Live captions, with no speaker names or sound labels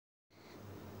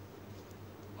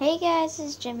Hey guys,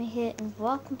 it's Jimmy here and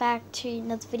welcome back to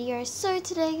another video. So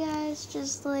today guys,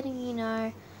 just letting you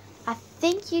know, I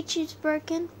think YouTube's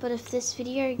broken, but if this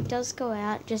video does go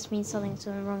out, it just means something's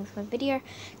going wrong with my video,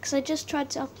 because I just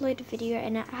tried to upload a video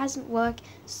and it hasn't worked,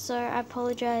 so I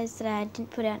apologize that I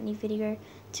didn't put out any video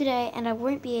today, and I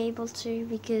won't be able to,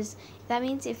 because that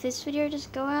means if this video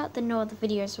doesn't go out, then no other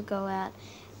videos will go out.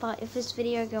 But if this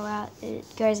video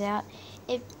goes out,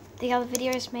 the other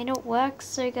videos may not work.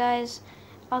 So guys,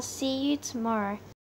 I'll see you tomorrow.